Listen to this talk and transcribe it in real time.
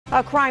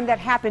A crime that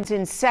happens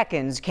in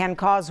seconds can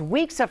cause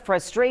weeks of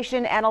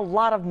frustration and a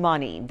lot of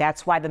money.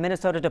 That's why the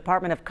Minnesota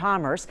Department of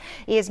Commerce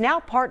is now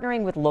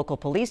partnering with local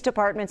police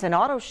departments and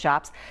auto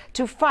shops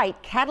to fight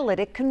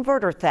catalytic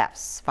converter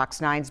thefts.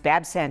 Fox 9's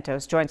Babs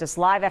Santos joins us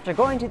live after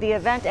going to the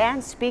event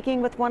and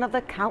speaking with one of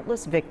the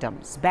countless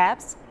victims.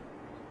 Babs?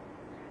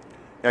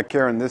 Yeah,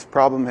 Karen, this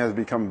problem has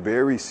become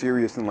very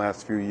serious in the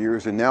last few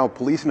years, and now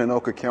police in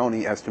Anoka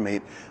County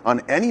estimate on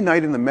any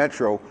night in the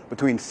metro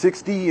between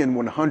 60 and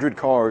 100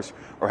 cars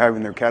are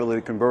having their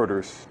catalytic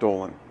converters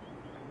stolen.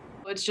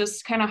 It's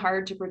just kind of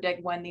hard to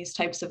predict when these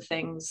types of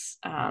things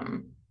are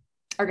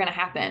going to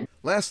happen.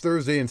 Last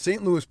Thursday in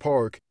St. Louis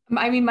Park,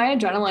 I mean, my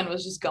adrenaline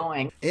was just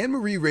going.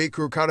 Anne-Marie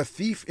Raker caught a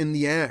thief in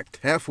the act,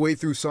 halfway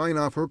through signing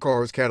off her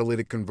car's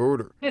catalytic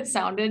converter. It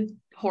sounded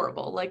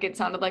horrible. Like, it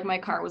sounded like my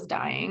car was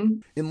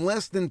dying. In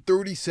less than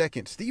 30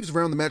 seconds, thieves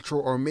around the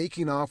metro are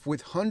making off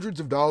with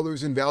hundreds of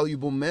dollars in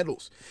valuable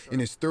metals.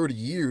 In his 30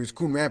 years,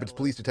 Coon Rapids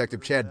Police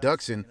Detective Chad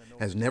Duxon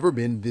has never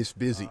been this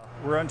busy.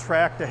 We're on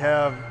track to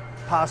have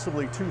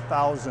possibly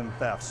 2,000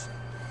 thefts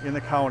in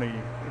the county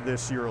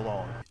this year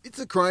alone. It's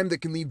a crime that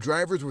can leave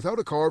drivers without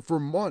a car for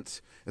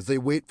months as they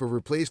wait for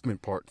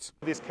replacement parts.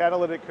 These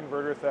catalytic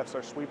converter thefts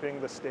are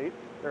sweeping the state.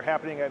 They're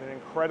happening at an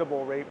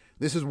incredible rate.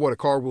 This is what a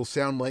car will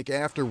sound like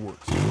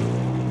afterwards.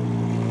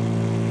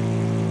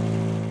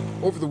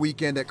 Over the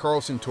weekend at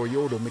Carlson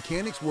Toyota,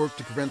 mechanics worked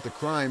to prevent the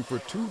crime for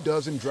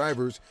 24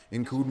 drivers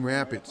in Coon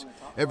Rapids.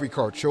 Every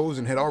car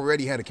chosen had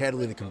already had a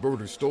catalytic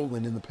converter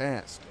stolen in the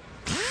past.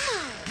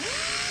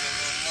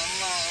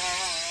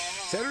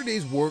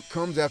 Saturday's work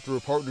comes after a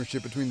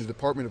partnership between the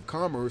Department of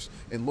Commerce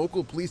and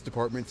local police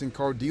departments and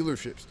car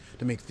dealerships.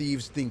 To make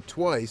thieves think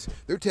twice,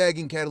 they're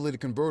tagging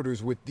catalytic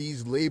converters with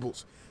these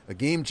labels, a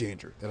game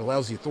changer that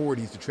allows the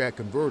authorities to track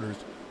converters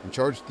and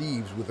charge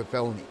thieves with a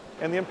felony.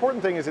 And the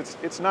important thing is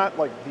it's not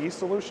like the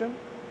solution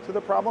to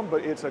the problem,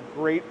 but it's a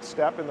great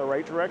step in the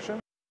right direction.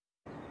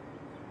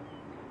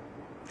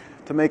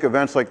 To make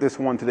events like this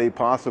one today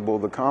possible,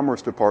 the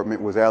Commerce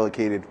Department was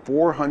allocated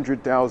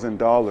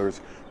 $400,000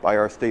 by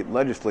our state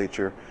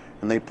legislature,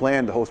 and they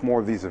plan to host more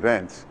of these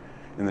events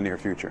in the near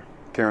future.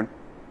 Karen?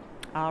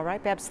 All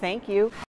right, Babs, thank you.